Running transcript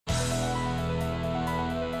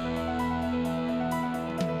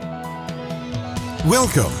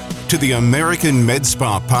Welcome to the American Med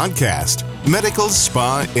Spa Podcast, Medical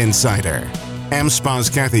Spa Insider. AmSpa's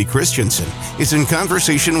Kathy Christensen is in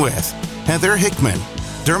conversation with Heather Hickman,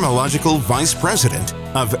 Dermalogical Vice President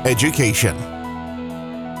of Education.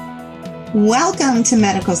 Welcome to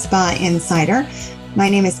Medical Spa Insider. My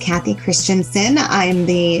name is Kathy Christensen. I'm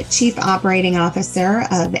the Chief Operating Officer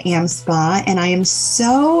of AmSpa, and I am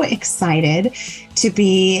so excited to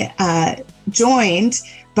be joined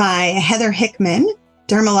by Heather Hickman,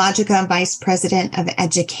 Dermalogica Vice President of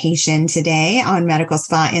Education, today on Medical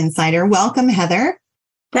Spa Insider. Welcome, Heather.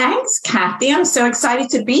 Thanks, Kathy. I'm so excited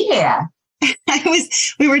to be here.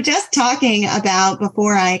 We were just talking about,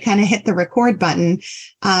 before I kind of hit the record button,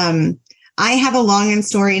 I have a long and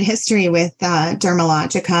storied history with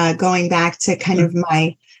Dermalogica, going back to kind of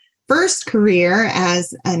my first career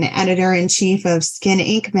as an editor-in-chief of Skin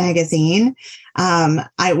Inc. magazine.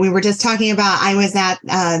 We were just talking about, I was at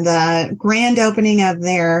the grand opening of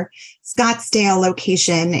their Scottsdale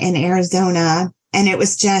location in Arizona, and it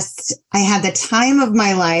was just, I had the time of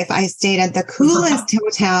my life. I stayed at the coolest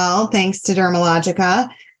hotel, thanks to Dermalogica.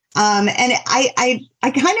 And I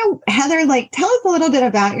kind of, Heather, tell us a little bit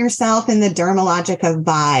about yourself and the Dermalogica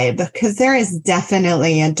vibe, because there is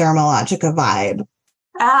definitely a Dermalogica vibe.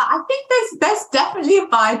 I think there's definitely a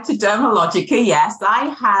vibe to Dermalogica. Yes,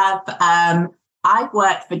 I've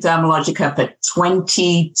worked for Dermalogica for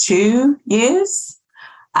 22 years.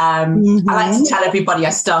 I like to tell everybody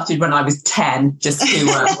I started when I was 10, just to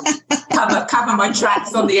cover my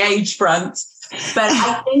tracks on the age front. But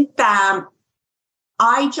I think that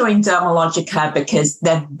I joined Dermalogica because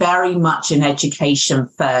they're very much an education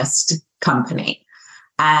first company.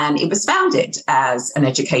 And it was founded as an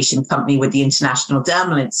education company with the International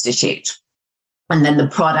Dermal Institute. And then the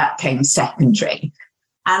product came secondary.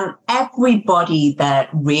 And everybody that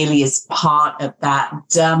really is part of that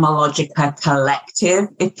Dermalogica collective,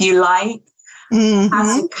 if you like,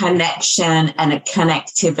 has a connection and a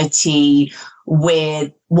connectivity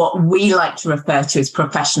with what we like to refer to as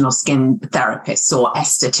professional skin therapists or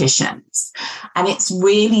aestheticians. And it's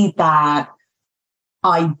really that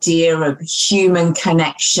idea of human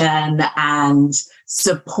connection and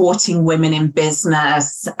supporting women in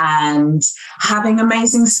business and having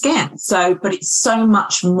amazing skin. But it's so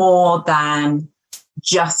much more than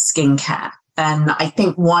just skincare. And I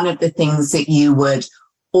think one of the things that you would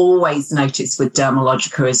always notice with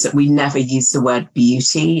Dermalogica is that we never use the word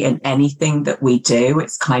beauty in anything that we do.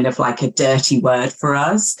 It's kind of like a dirty word for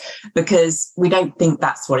us because we don't think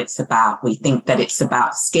that's what it's about. We think that it's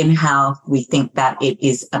about skin health. We think that it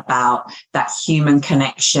is about that human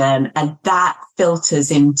connection, and that filters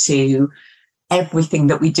into everything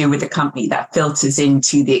that we do with the company. That filters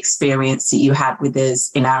into the experience that you had with us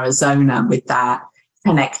in Arizona, with that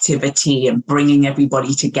connectivity and bringing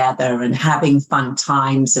everybody together and having fun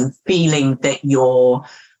times and feeling that you're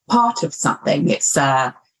part of something. It's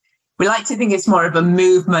we like to think it's more of a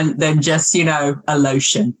movement than just, a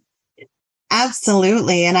lotion.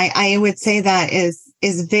 Absolutely. And I would say that is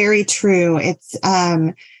very true. It's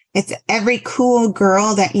every cool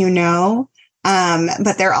girl that you know.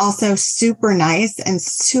 But they're also super nice and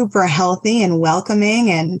super healthy and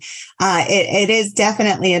welcoming. And, it is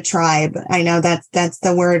definitely a tribe. I know that's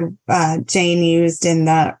the word, Jane used in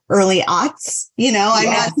the early aughts. I'm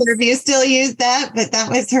not sure if you still use that, but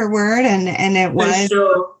that was her word. And it was,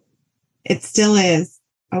 sure. It still is.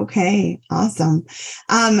 Okay. Awesome.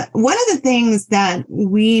 One of the things that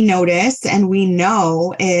we notice and we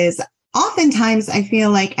know is oftentimes I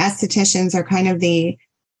feel like estheticians are kind of the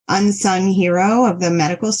unsung hero of the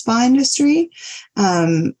medical spa industry.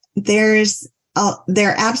 They're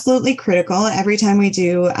absolutely critical. Every time we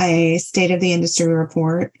do a state of the industry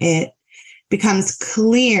report, it becomes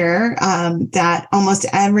clear that almost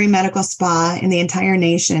every medical spa in the entire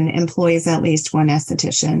nation employs at least one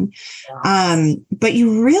esthetician. But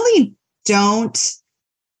you really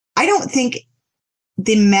I don't think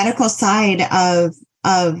the medical side of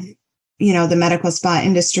the medical spa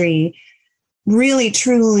industry really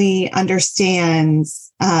truly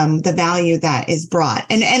understands the value that is brought.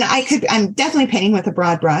 And I'm definitely painting with a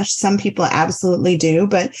broad brush. Some people absolutely do,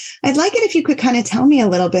 but I'd like it if you could kind of tell me a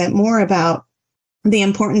little bit more about the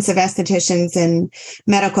importance of estheticians in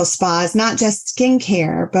medical spas, not just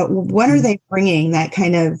skincare, but what are they bringing that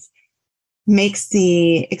kind of makes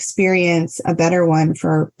the experience a better one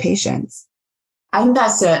for patients? I think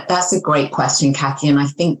that's a great question, Kathy. And I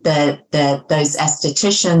think that those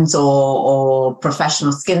estheticians or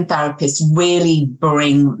professional skin therapists really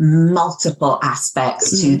bring multiple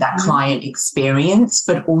aspects to that client experience,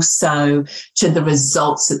 but also to the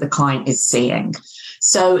results that the client is seeing.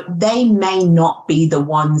 So they may not be the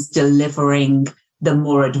ones delivering the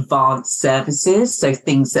more advanced services. So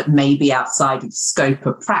things that may be outside of scope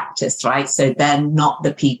of practice, right? So they're not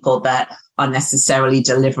the people that are necessarily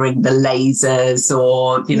delivering the lasers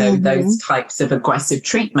or, you know, those types of aggressive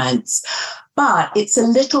treatments. But it's a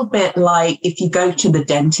little bit like if you go to the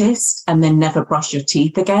dentist and then never brush your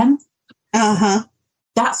teeth again.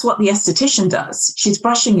 That's what the esthetician does. She's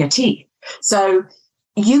brushing your teeth. So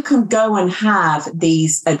you can go and have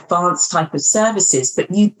these advanced type of services,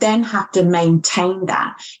 but you then have to maintain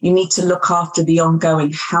that. You need to look after the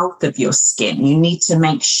ongoing health of your skin. You need to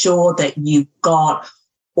make sure that you've got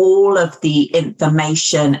all of the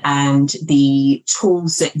information and the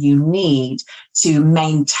tools that you need to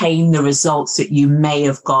maintain the results that you may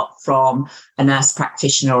have got from a nurse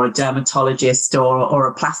practitioner or a dermatologist or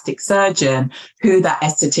a plastic surgeon who that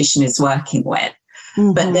esthetician is working with.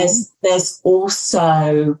 But there's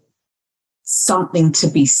also something to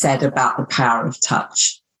be said about the power of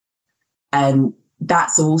touch. And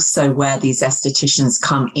that's also where these estheticians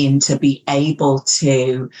come in to be able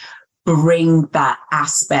to bring that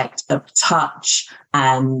aspect of touch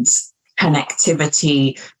and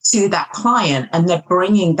connectivity to that client. And they're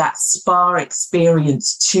bringing that spa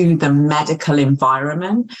experience to the medical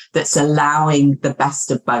environment that's allowing the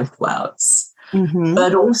best of both worlds.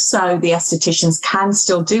 But also the estheticians can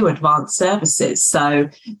still do advanced services. So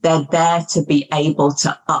they're there to be able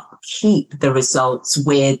to upkeep the results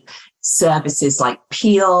with services like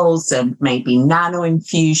peels and maybe nano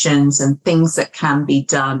infusions and things that can be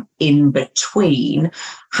done in between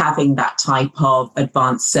having that type of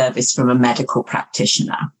advanced service from a medical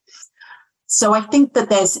practitioner. So I think that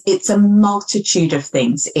it's a multitude of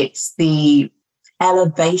things. It's the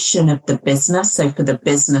elevation of the business. So for the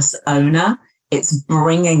business owner, it's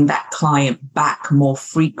bringing that client back more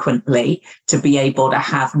frequently to be able to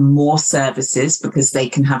have more services because they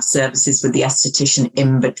can have services with the esthetician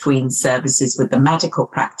in between services with the medical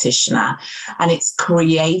practitioner. And it's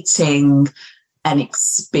creating an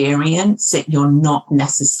experience that you're not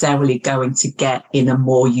necessarily going to get in a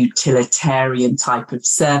more utilitarian type of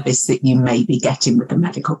service that you may be getting with the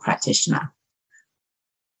medical practitioner.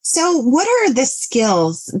 So what are the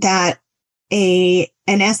skills that an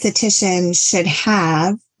esthetician should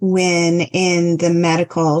have when in the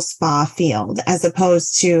medical spa field as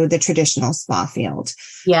opposed to the traditional spa field?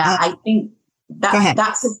 Yeah, I think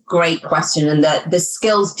that's a great question. And the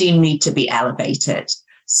skills do need to be elevated.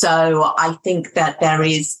 So I think that there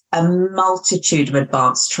is a multitude of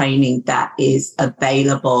advanced training that is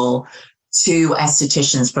available to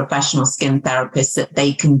estheticians, professional skin therapists that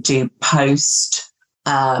they can do post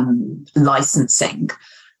licensing.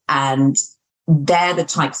 And they're the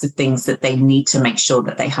types of things that they need to make sure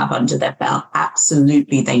that they have under their belt.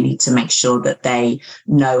 Absolutely, they need to make sure that they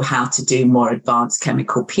know how to do more advanced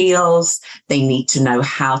chemical peels. They need to know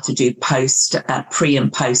how to do pre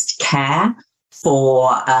and post care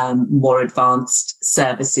for more advanced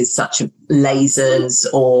services such as lasers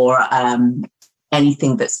or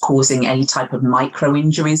anything that's causing any type of micro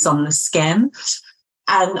injuries on the skin.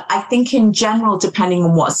 And I think in general, depending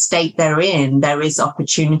on what state they're in, there is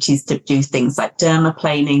opportunities to do things like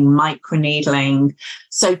dermaplaning, microneedling.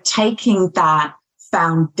 So taking that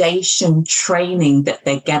foundation training that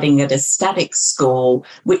they're getting at aesthetic school,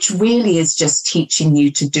 which really is just teaching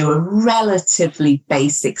you to do a relatively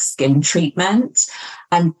basic skin treatment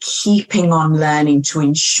and keeping on learning to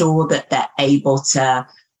ensure that they're able to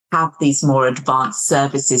have these more advanced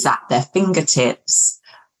services at their fingertips.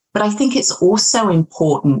 But I think it's also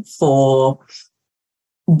important for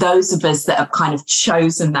those of us that have kind of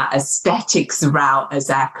chosen that aesthetics route as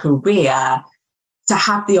our career to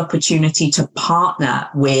have the opportunity to partner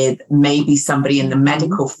with maybe somebody in the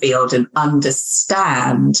medical field and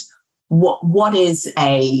understand what is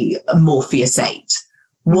a Morpheus 8,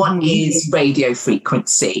 what is radio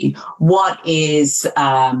frequency, what is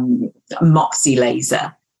Moxie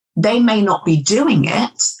laser. They may not be doing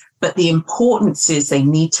it, but the importance is they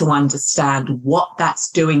need to understand what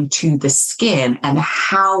that's doing to the skin and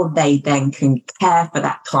how they then can care for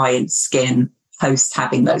that client's skin post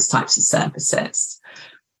having those types of services.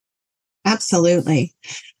 Absolutely.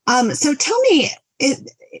 So tell me,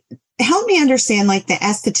 help me understand like the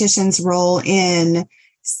esthetician's role in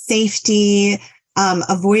safety,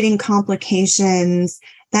 avoiding complications.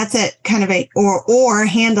 That's a kind of or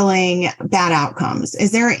handling bad outcomes.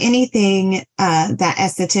 Is there anything that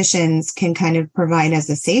estheticians can kind of provide as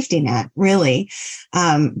a safety net, really?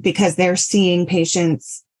 Because they're seeing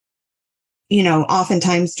patients,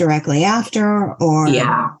 oftentimes directly after, or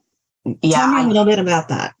tell me a little bit about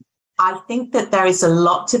that. I think that there is a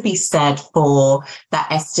lot to be said for that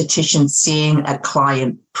esthetician seeing a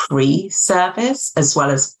client pre-service as well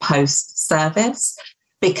as post-service,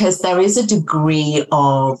 because there is a degree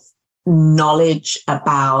of knowledge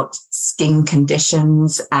about skin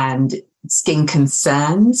conditions and skin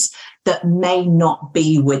concerns that may not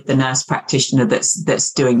be with the nurse practitioner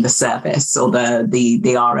that's doing the service, or the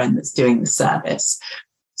RN that's doing the service.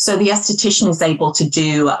 So the esthetician is able to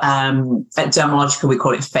do, at Dermalogica, we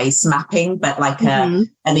call it face mapping, but like an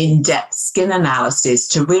in-depth skin analysis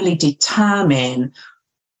to really determine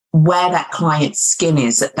where that client's skin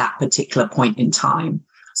is at that particular point in time.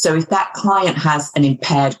 So if that client has an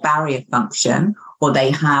impaired barrier function, or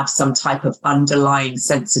they have some type of underlying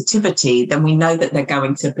sensitivity, then we know that they're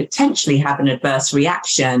going to potentially have an adverse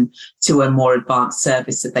reaction to a more advanced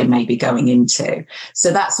service that they may be going into.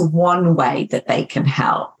 So that's one way that they can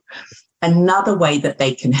help. Another way that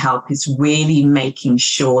they can help is really making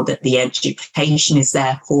sure that the education is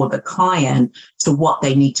there for the client to what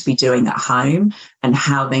they need to be doing at home and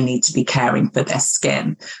how they need to be caring for their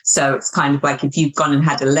skin. So it's kind of like if you've gone and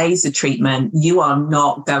had a laser treatment, you are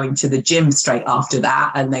not going to the gym straight after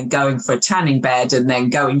that and then going for a tanning bed and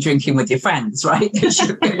then going drinking with your friends, right? Because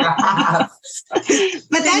you're going to have... But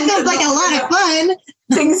that sounds like a lot of fun.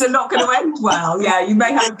 Things are not going to end well. Yeah, you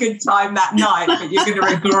may have a good time that night, but you're going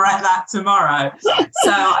to regret that tomorrow.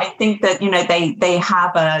 So I think that, they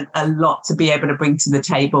have a lot to be able to bring to the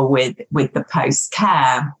table with the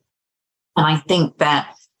post-care. And I think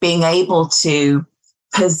that being able to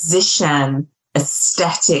position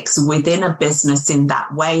aesthetics within a business in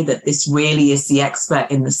that way, that this really is the expert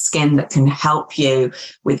in the skin that can help you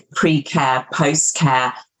with pre-care,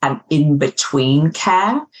 post-care, and in-between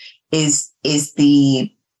care is the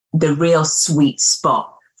real sweet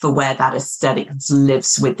spot for where that aesthetics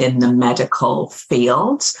lives within the medical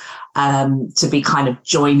field, to be kind of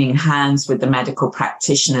joining hands with the medical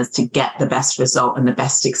practitioners to get the best result and the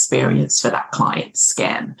best experience for that client's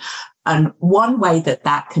skin. And one way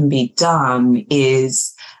that can be done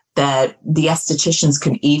is that the estheticians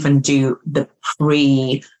can even do the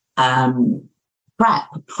prep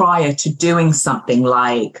prior to doing something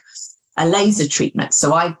like a laser treatment.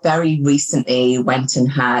 So I very recently went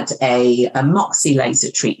and had a Moxie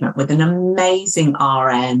laser treatment with an amazing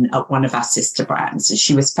RN at one of our sister brands. And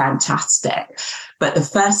she was fantastic. But the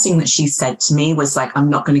first thing that she said to me was like, I'm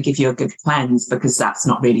not going to give you a good cleanse because that's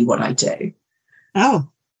not really what I do. Oh.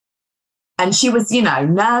 And she was,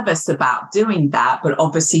 nervous about doing that, but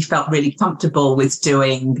obviously felt really comfortable with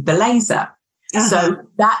doing the laser. Uh-huh. So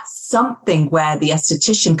that's something where the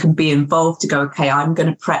esthetician can be involved to go, okay, I'm going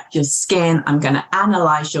to prep your skin, I'm going to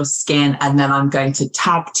analyze your skin, and then I'm going to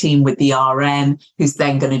tag team with the RN who's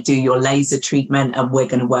then going to do your laser treatment, and we're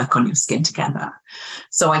going to work on your skin together.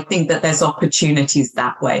 So I think that there's opportunities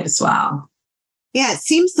that way as well. Yeah, it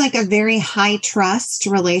seems like a very high trust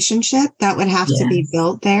relationship that would have to be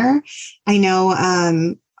built there. I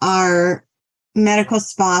know our medical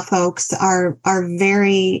spa folks are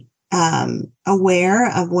very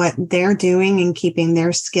aware of what they're doing and keeping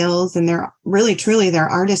their skills and their really truly their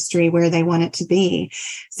artistry where they want it to be.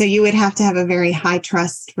 So you would have to have a very high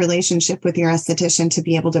trust relationship with your esthetician to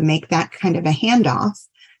be able to make that kind of a handoff.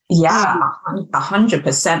 Yeah,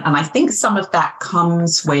 100%. And I think some of that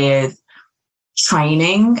comes with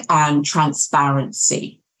training and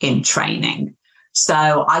transparency in training.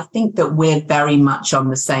 So I think that we're very much on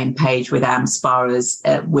the same page with AmSpa as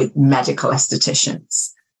with medical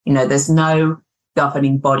estheticians. There's no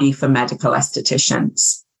governing body for medical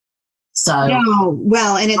estheticians. So no,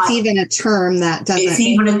 well, and it's even a term that doesn't. It's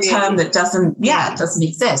even a term that doesn't. Yeah, it doesn't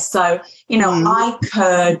exist. So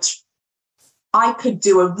I could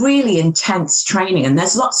do a really intense training, and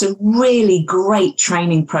there's lots of really great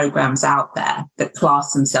training programs out there that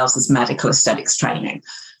class themselves as medical aesthetics training.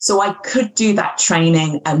 So I could do that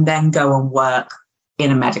training and then go and work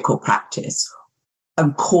in a medical practice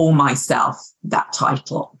and call myself that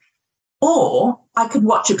title. Or I could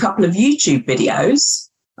watch a couple of YouTube videos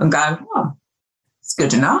and go, oh, it's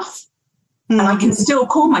good enough. Mm-hmm. And I can still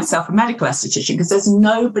call myself a medical esthetician because there's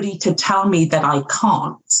nobody to tell me that I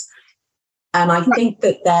can't. And I think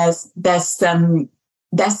that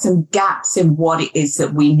there's some gaps in what it is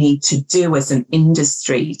that we need to do as an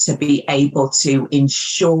industry to be able to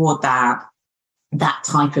ensure that that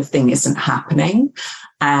type of thing isn't happening,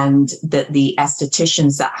 and that the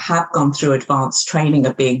estheticians that have gone through advanced training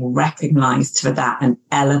are being recognized for that and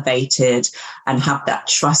elevated and have that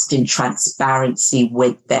trust and transparency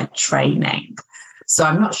with their training. So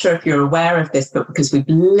I'm not sure if you're aware of this, but because we've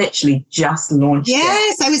literally just launched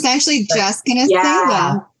it. I was actually just going to say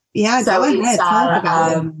that. Yeah, so go ahead. Talk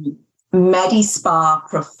about it. MediSpa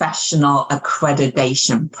Professional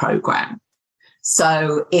Accreditation Program.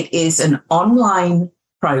 So it is an online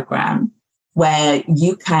program where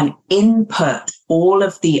you can input all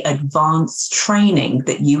of the advanced training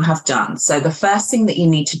that you have done. So the first thing that you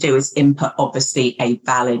need to do is input, obviously, a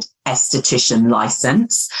valid esthetician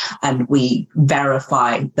license, and we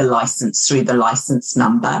verify the license through the license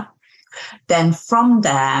number. Then from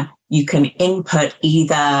there, you can input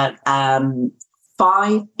either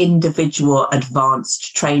 5 individual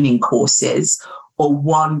advanced training courses or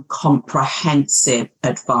 1 comprehensive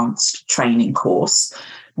advanced training course.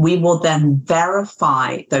 We will then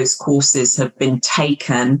verify those courses have been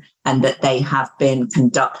taken and that they have been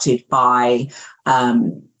conducted by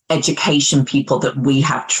education people that we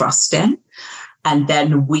have trust in. And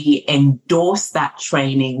then we endorse that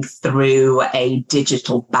training through a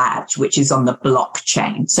digital badge, which is on the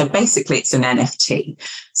blockchain. So basically it's an NFT.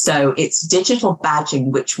 So it's digital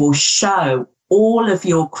badging, which will show all of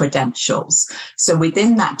your credentials. So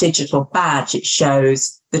within that digital badge, it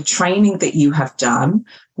shows the training that you have done,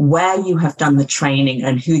 where you have done the training,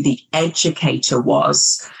 and who the educator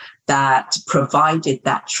was that provided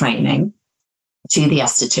that training to the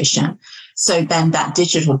esthetician. So then that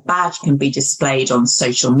digital badge can be displayed on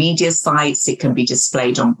social media sites. It can be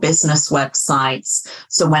displayed on business websites.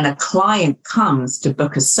 So when a client comes to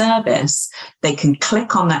book a service, they can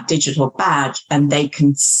click on that digital badge and they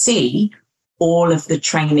can see all of the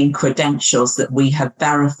training credentials that we have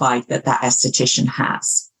verified that that esthetician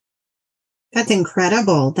has. That's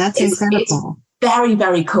incredible. It's incredible. It's very,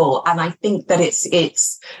 very cool. And I think that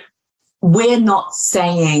we're not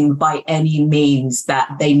saying by any means that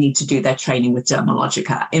they need to do their training with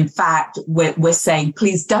Dermalogica. In fact, we're saying,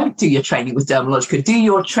 please don't do your training with Dermalogica. Do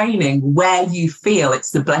your training where you feel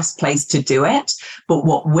it's the best place to do it. But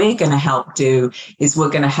what we're going to help do is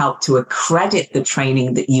we're going to help to accredit the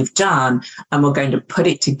training that you've done, and we're going to put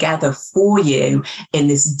it together for you in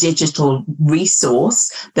this digital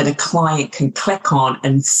resource that a client can click on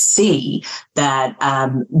and see that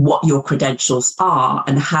what your credentials are,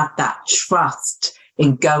 and have that trust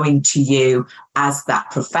in going to you as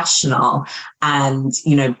that professional and,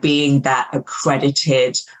 being that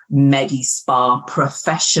accredited MediSpa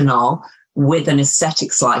professional with an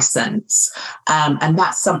aesthetics license. And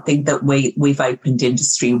that's something that we've opened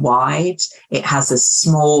industry wide. It has a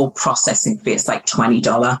small processing fee. It's like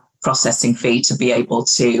 $20 processing fee to be able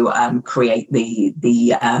to create the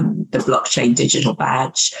blockchain digital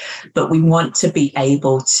badge. But we want to be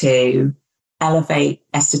able to elevate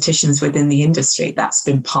estheticians within the industry. That's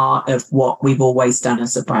been part of what we've always done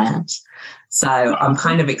as a brand. So I'm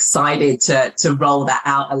kind of excited to roll that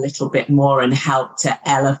out a little bit more and help to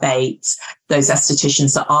elevate those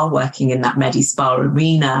estheticians that are working in that MediSpa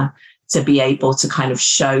arena to be able to kind of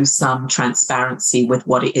show some transparency with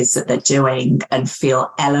what it is that they're doing and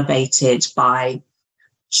feel elevated by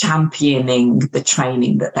championing the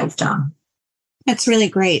training that they've done. That's really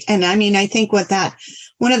great. And I mean, I think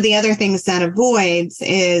one of the other things that avoids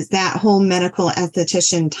is that whole medical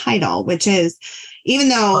esthetician title, which is, even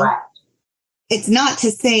though it's not to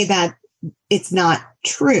say that it's not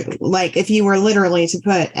true. Like if you were literally to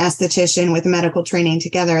put esthetician with medical training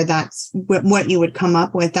together, that's what you would come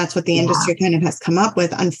up with. That's what the industry kind of has come up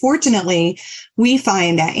with. Unfortunately, we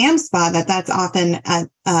find at AmSpa that that's often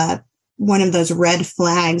one of those red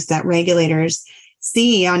flags that regulators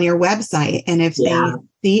see on your website. And if they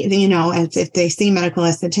see, if they see medical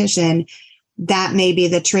esthetician, that may be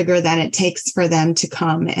the trigger that it takes for them to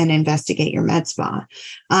come and investigate your med spa.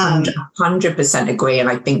 100% agree. And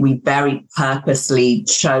I think we very purposely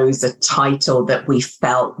chose a title that we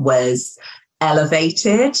felt was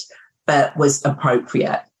elevated, but was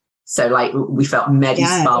appropriate. So like we felt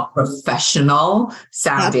MediSpa professional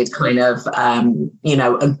sounded kind of,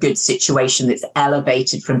 a good situation that's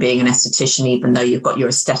elevated from being an esthetician, even though you've got your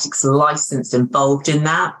aesthetics license involved in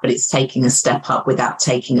that, but it's taking a step up without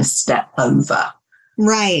taking a step over.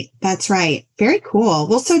 Right. That's right. Very cool.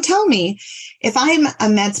 Well, so tell me, if I'm a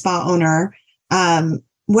med spa owner,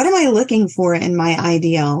 what am I looking for in my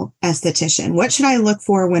ideal esthetician? What should I look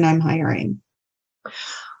for when I'm hiring?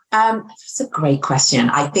 That's a great question.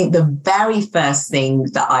 I think the very first thing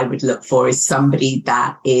that I would look for is somebody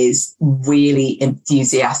that is really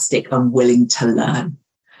enthusiastic and willing to learn.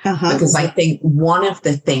 Because I think one of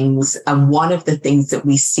the things that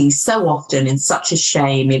we see so often, and such a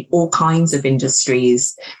shame in all kinds of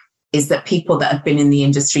industries, is that people that have been in the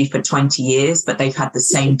industry for 20 years, but they've had the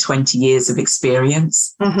same 20 years of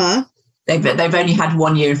experience. they've only had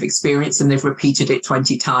 1 year of experience and they've repeated it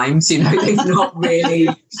 20 times. You know, they've not really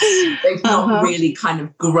kind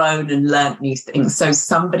of grown and learned new things. So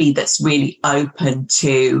somebody that's really open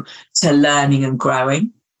to learning and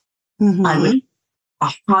growing, I would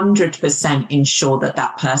 100% ensure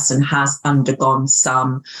that person has undergone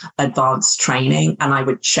some advanced training, and I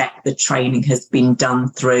would check the training has been done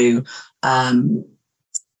through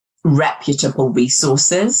reputable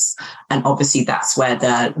resources. And obviously that's where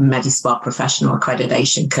the MediSpa professional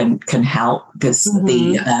accreditation can help, because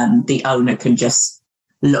the owner can just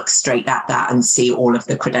look straight at that and see all of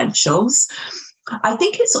the credentials. I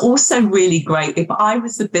think it's also really great, if I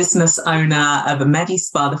was the business owner of a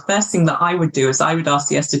MediSpa, the first thing that I would do is I would ask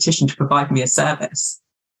the esthetician to provide me a service.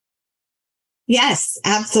 Yes,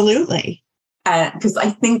 absolutely. Because I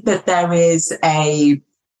think that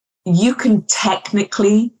you can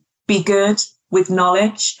technically be good with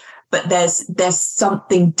knowledge, but there's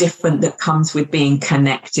something different that comes with being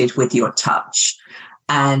connected with your touch.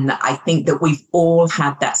 And I think that we've all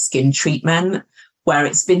had that skin treatment where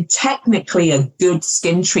it's been technically a good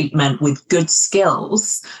skin treatment with good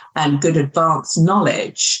skills and good advanced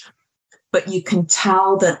knowledge, but you can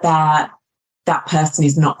tell that person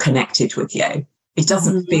is not connected with you. It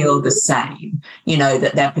doesn't feel the same, you know,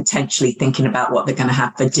 that they're potentially thinking about what they're going to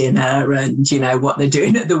have for dinner and, you know, what they're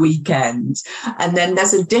doing at the weekend. And then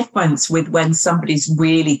there's a difference with when somebody's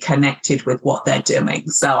really connected with what they're doing.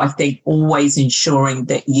 So I think always ensuring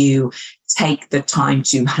that you take the time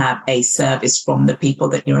to have a service from the people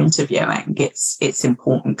that you're interviewing. It's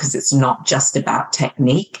important, because it's not just about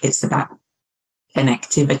technique. It's about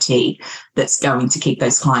connectivity that's going to keep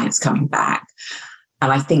those clients coming back.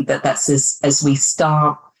 And I think that's as we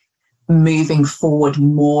start moving forward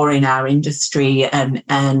more in our industry and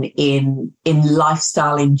in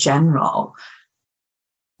lifestyle in general,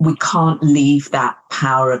 we can't leave that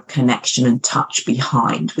power of connection and touch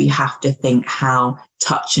behind. We have to think how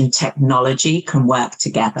touch and technology can work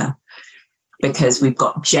together, because we've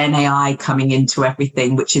got Gen AI coming into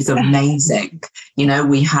everything, which is amazing. You know,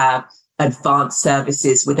 we have advanced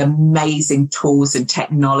services with amazing tools and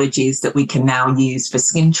technologies that we can now use for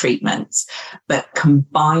skin treatments. But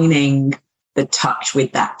combining the touch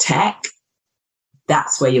with that tech,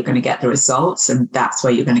 that's where you're going to get the results, and that's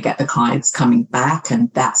where you're going to get the clients coming back.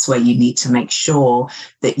 And that's where you need to make sure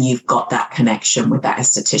that you've got that connection with that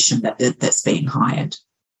esthetician that's being hired.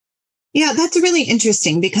 Yeah, that's really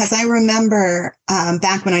interesting, because I remember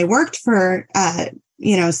back when I worked for, Skin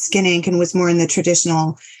Inc. and was more in the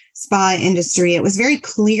traditional spa industry, it was very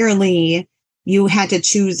clearly you had to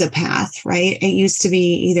choose a path, right? It used to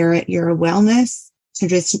be either you're a wellness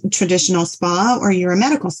traditional spa or you're a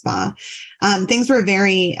medical spa. Things were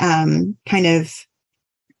very kind of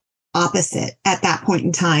opposite at that point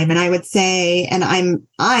in time. And I would say, and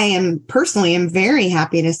I am personally very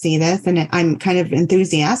happy to see this, and I'm kind of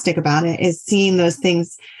enthusiastic about it, is seeing those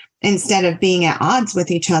things, instead of being at odds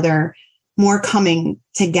with each other, more coming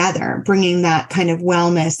together, bringing that kind of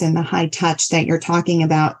wellness and the high touch that you're talking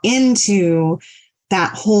about into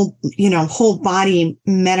that whole body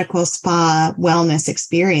medical spa wellness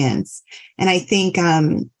experience. And I think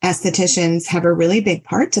estheticians have a really big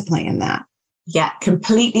part to play in that. Yeah,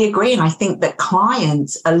 completely agree. And I think that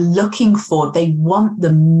clients are they want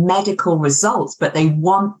the medical results, but they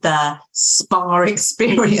want the spa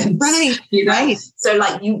experience. Right. Right. So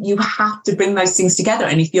like you have to bring those things together.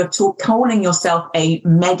 And if you're calling yourself a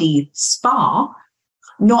medi spa,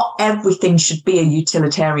 not everything should be a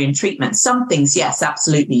utilitarian treatment. Some things, yes,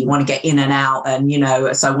 absolutely. You want to get in and out, and,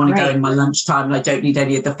 so I want to go in my lunchtime and I don't need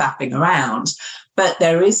any of the faffing around. But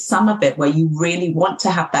there is some of it where you really want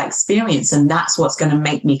to have that experience. And that's what's going to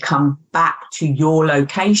make me come back to your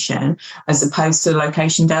location as opposed to the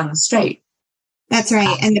location down the street. That's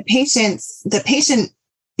right. And the patient,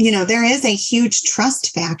 there is a huge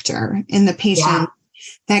trust factor in the patient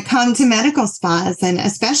that come to medical spas. And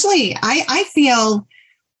especially, I feel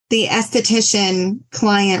the esthetician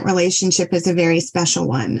client relationship is a very special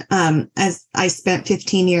one. As I spent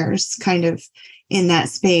 15 years kind of in that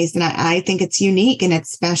space. And I think it's unique and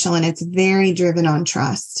it's special, and it's very driven on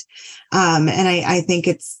trust. And I think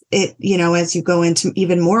as you go into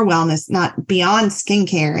even more wellness, not beyond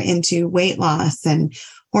skincare, into weight loss and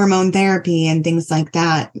hormone therapy and things like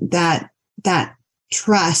that, that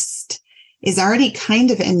trust is already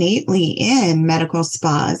kind of innately in medical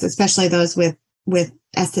spas, especially those with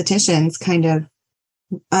estheticians kind of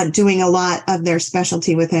doing a lot of their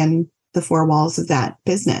specialty within the four walls of that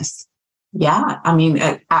business. Yeah, I mean,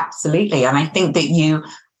 absolutely. And I think that you,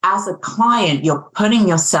 as a client, you're putting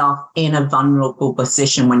yourself in a vulnerable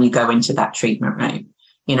position when you go into that treatment room,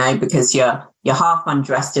 because you're you're half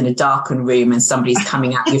undressed in a darkened room and somebody's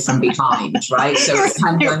coming at you from behind, right? So it's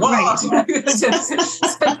kind of like, so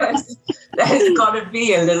there's got to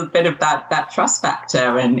be a little bit of that trust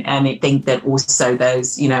factor. And I think that also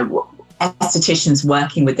those, estheticians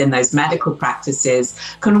working within those medical practices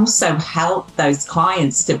can also help those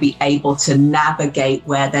clients to be able to navigate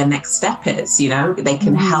where their next step is. They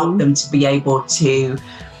can help them to be able to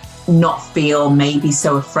not feel maybe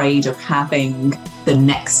so afraid of having the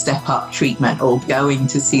next step up treatment, or going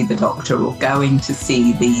to see the doctor, or going to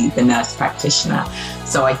see the nurse practitioner.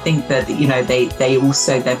 So I think that, they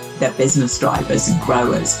also, they're business drivers and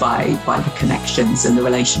growers by the connections and the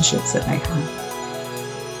relationships that they have.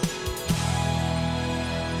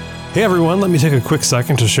 Hey everyone, let me take a quick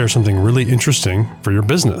second to share something really interesting for your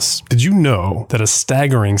business. Did you know that a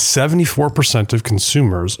staggering 74% of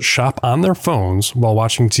consumers shop on their phones while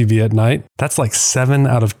watching TV at night? That's like 7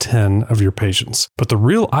 out of 10 of your patients. But the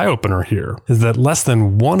real eye-opener here is that less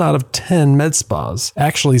than 1 out of 10 med spas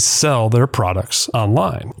actually sell their products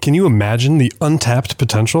online. Can you imagine the untapped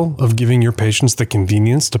potential of giving your patients the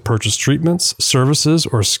convenience to purchase treatments, services,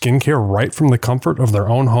 or skincare right from the comfort of their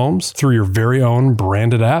own homes through your very own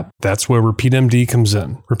branded app? That's where RepeatMD comes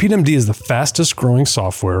in. RepeatMD is the fastest growing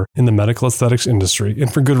software in the medical aesthetics industry,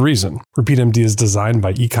 and for good reason. RepeatMD is designed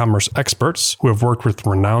by e-commerce experts who have worked with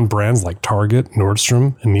renowned brands like Target,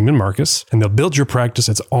 Nordstrom, and Neiman Marcus, and they'll build your practice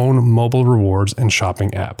its own mobile rewards and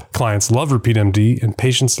shopping app. Clients love RepeatMD, and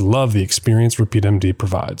patients love the experience RepeatMD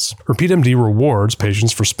provides. RepeatMD rewards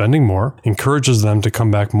patients for spending more, encourages them to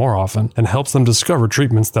come back more often, and helps them discover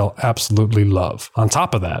treatments they'll absolutely love. On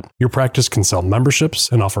top of that, your practice can sell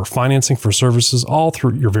memberships and offer financing for services all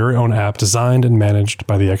through your very own app designed and managed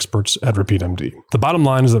by the experts at RepeatMD. The bottom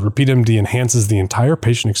line is that RepeatMD enhances the entire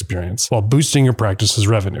patient experience while boosting your practice's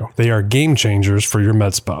revenue. They are game changers for your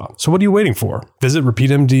med spa. So what are you waiting for? Visit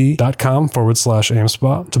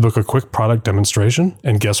repeatmd.com/AmSpa to book a quick product demonstration.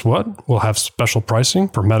 And guess what? We'll have special pricing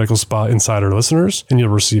for Medical Spa Insider listeners, and you'll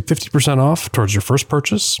receive 50% off towards your first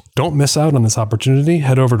purchase. Don't miss out on this opportunity.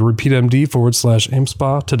 Head over to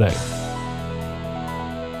repeatmd.com/AmSpa today.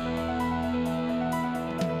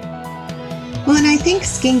 Well, and I think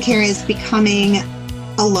skincare is becoming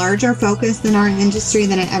a larger focus in our industry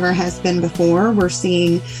than it ever has been before. We're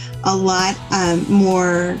seeing a lot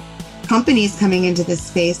more companies coming into this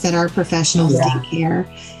space that are professional skincare.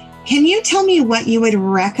 Can you tell me what you would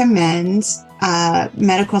recommend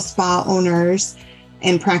medical spa owners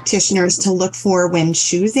and practitioners to look for when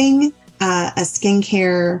choosing a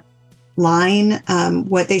skincare line,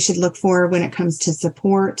 what they should look for when it comes to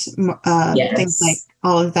support, things like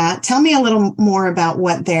all of that? Tell me a little more about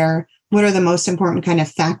what are the most important kind of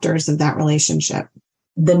factors of that relationship?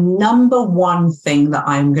 The number one thing that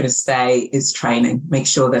I'm going to say is training. Make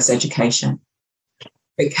sure there's education.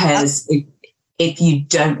 Because if you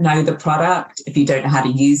don't know the product, if you don't know how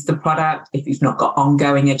to use the product, if you've not got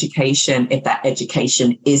ongoing education, if that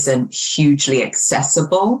education isn't hugely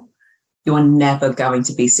accessible, you're never going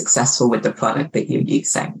to be successful with the product that you're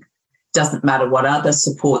using. Doesn't matter what other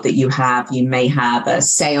support that you have. You may have a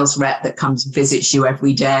sales rep that comes visits you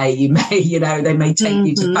every day. You may, they may take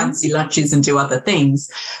you to fancy lunches and do other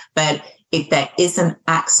things. But if there isn't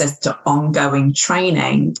access to ongoing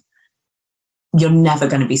training, you're never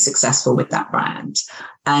going to be successful with that brand.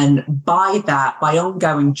 And by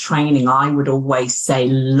ongoing training, I would always say,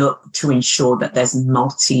 look to ensure that there's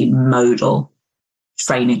multimodal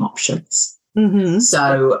training options.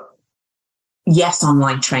 So yes,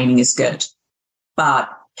 online training is good, but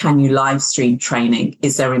can you live stream training?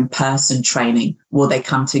 Is there in-person training? Will they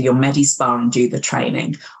come to your Medi-Spa and do the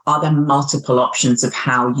training? Are there multiple options of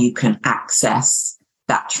how you can access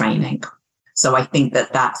that training? So I think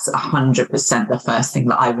that that's 100% the first thing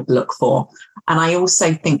that I would look for. And I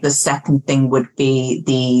also think the second thing would be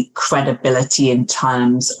the credibility in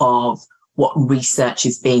terms of what research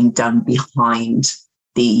is being done behind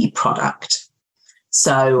the product.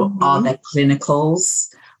 So are there clinicals?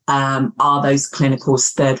 Are those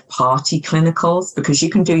clinicals third-party clinicals? Because you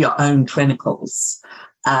can do your own clinicals,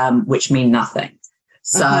 which mean nothing.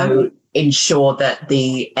 So ensure that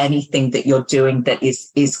anything that you're doing that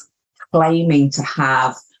is claiming to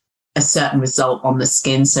have a certain result on the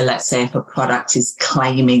skin. So let's say if a product is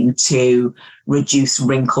claiming to reduce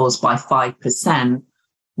wrinkles by 5%,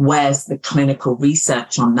 where's the clinical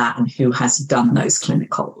research on that and who has done those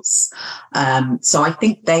clinicals? So I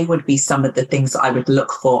think they would be some of the things that I would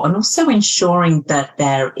look for. And also ensuring that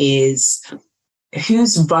there is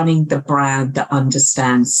who's running the brand that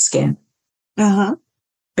understands skin.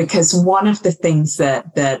 Because one of the things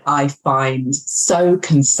that I find so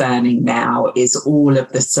concerning now is all of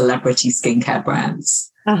the celebrity skincare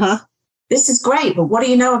brands this is great, but what do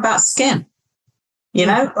you know about skin? You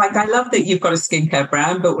know, like, I love that you've got a skincare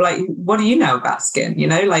brand, but like, what do you know about skin? You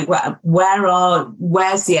know, like,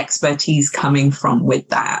 where's the expertise coming from with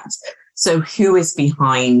that? So who is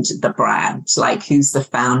behind the brand? Like, who's the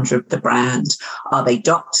founder of the brand? Are they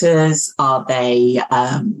doctors? Are they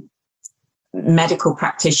medical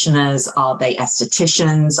practitioners? Are they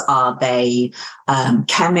estheticians? Are they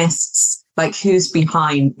chemists? Like, who's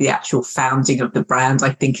behind the actual founding of the brand,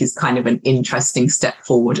 I think, is kind of an interesting step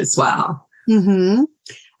forward as well. Mm-hmm.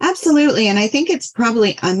 Absolutely. And I think it's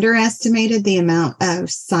probably underestimated the amount of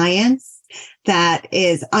science that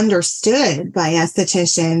is understood by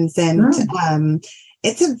estheticians. And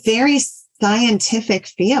it's a very scientific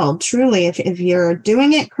field, truly. If you're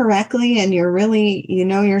doing it correctly and you're really, you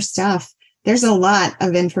know, your stuff, there's a lot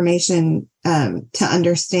of information to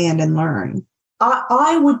understand and learn.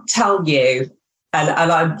 I would tell you, and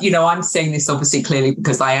I, you know, I'm saying this obviously clearly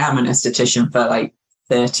because I am an esthetician for like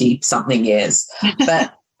 30 something years,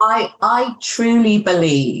 but I truly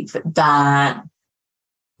believe that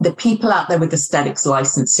the people out there with aesthetics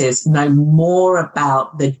licenses know more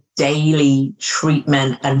about the daily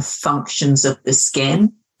treatment and functions of the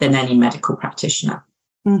skin than any medical practitioner.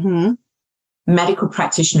 Mm-hmm. Medical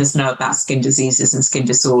practitioners know about skin diseases and skin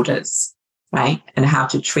disorders, right? And how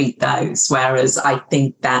to treat those. Whereas I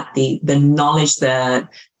think that the knowledge that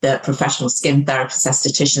professional skin therapists,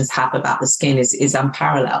 estheticians have about the skin is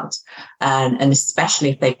unparalleled. And especially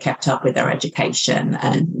if they've kept up with their education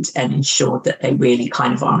and ensured that they really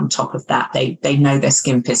kind of are on top of that. They know their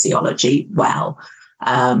skin physiology well.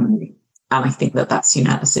 And I think that's, you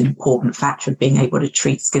know, that's an important factor of being able to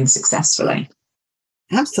treat skin successfully.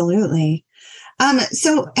 Absolutely.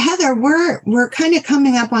 So Heather, we're kind of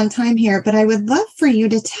coming up on time here, but I would love for you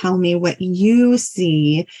to tell me what you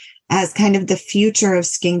see as kind of the future of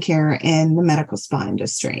skincare in the medical spa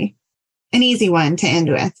industry. An easy one to end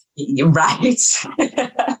with. Right.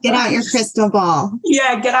 Get out your crystal ball.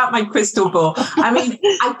 Yeah, get out my crystal ball. I mean,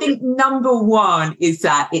 I think number one is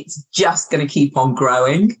that it's just going to keep on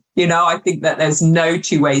growing. You know, I think that there's no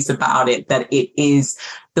two ways about it, that it is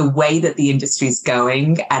the way that the industry is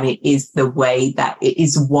going, and it is the way that it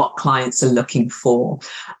is what clients are looking for.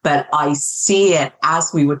 But I see it,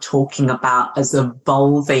 as we were talking about, as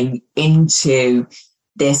evolving into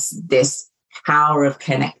this power of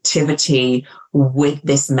connectivity with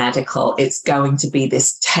this medical. It's going to be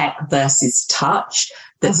this tech versus touch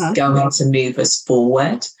that's going to move us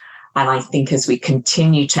forward. And I think as we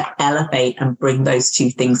continue to elevate and bring those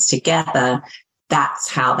two things together, that's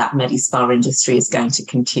how that Medi-Spa industry is going to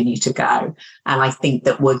continue to go. And I think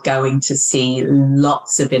that we're going to see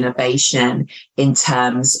lots of innovation in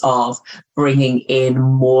terms of bringing in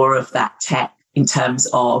more of that tech in terms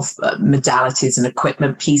of modalities and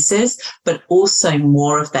equipment pieces, but also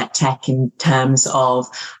more of that tech in terms of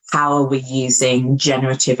how are we using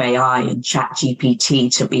generative AI and ChatGPT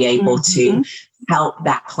to be able to help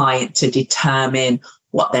that client to determine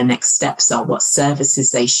what their next steps are, what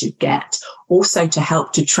services they should get. Also to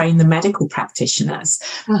help to train the medical practitioners,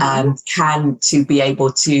 can to be able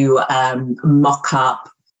to mock up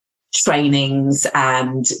trainings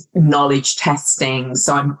and knowledge testing.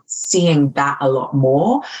 So I'm seeing that a lot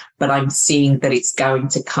more, but I'm seeing that it's going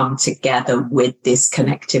to come together with this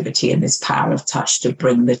connectivity and this power of touch to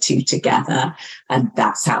bring the two together. And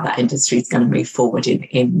that's how that industry is going to move forward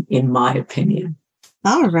in my opinion.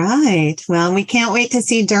 All right. Well, we can't wait to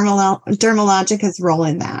see Dermalogica's role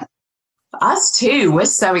in that. Us too. We're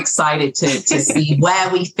so excited to see where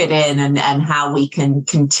we fit in and how we can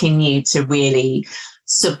continue to really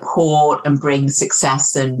support and bring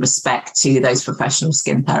success and respect to those professional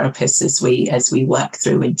skin therapists as we work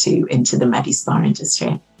through into the Medi-Spa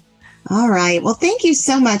industry. All right. Well, thank you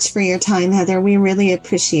so much for your time, Heather. We really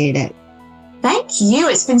appreciate it. Thank you.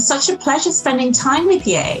 It's been such a pleasure spending time with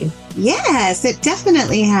you. Yes, it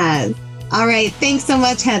definitely has. All right. Thanks so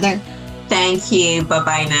much, Heather. Thank you.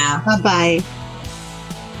 Bye-bye now. Bye-bye.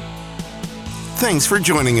 Thanks for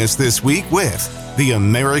joining us this week with the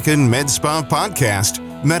American Med Spa Podcast,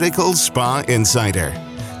 Medical Spa Insider.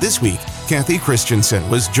 This week, Kathy Christensen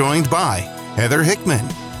was joined by Heather Hickman,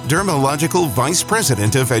 Dermalogical Vice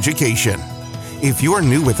President of Education. If you're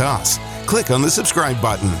new with us, click on the subscribe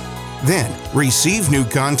button. Then, receive new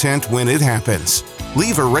content when it happens.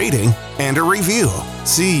 Leave a rating and a review.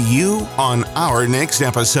 See you on our next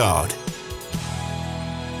episode.